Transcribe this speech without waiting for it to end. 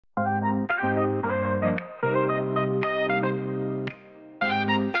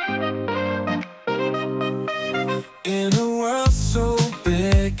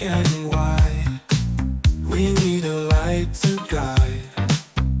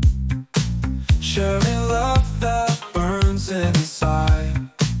sharing love that burns inside.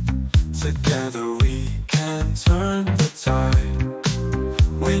 Together we can turn the tide.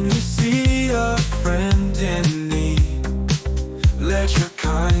 When you see a friend in need, let your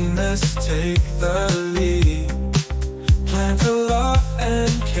kindness take the lead. Plant a love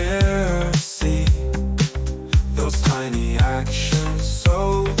and care seed. Those tiny actions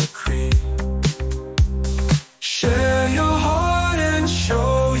sow the creed. Share your heart and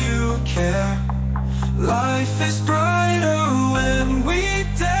show you care. Life is brighter when we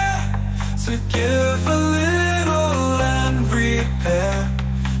dare to give a little and repair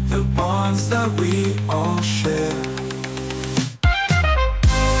the bonds that we all share.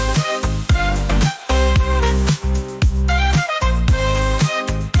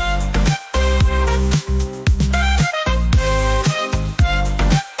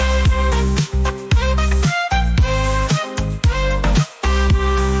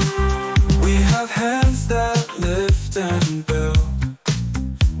 And build.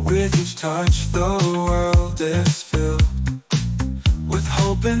 With each touch the world is filled with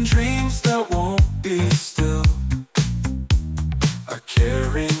hope and dreams that won't be still. A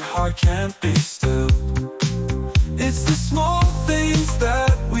caring heart can't be still. It's the small things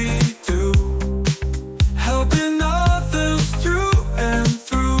that we do, helping others through and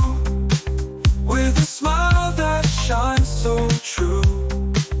through, with a smile that shines so true.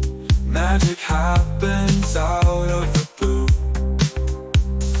 Magic happens out of the blue.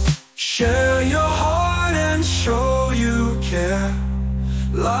 Share your heart and show you care.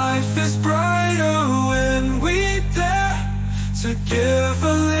 Life is brighter when we dare to give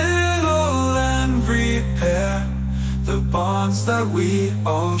a little and repair the bonds that we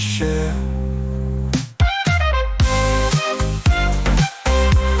all share.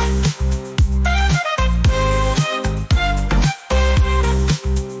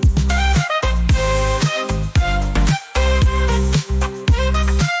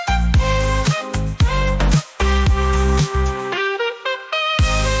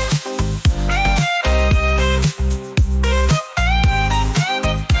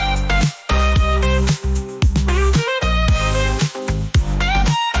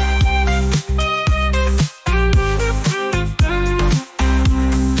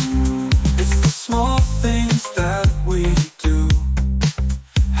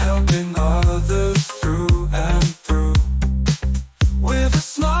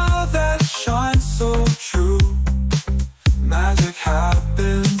 Magic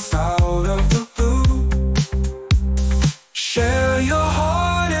happens out of the blue. Share your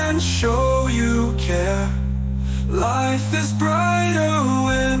heart and show you care. Life is brighter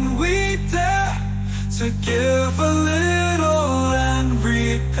when we dare to give a little and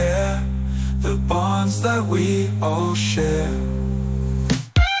repair the bonds that we all share.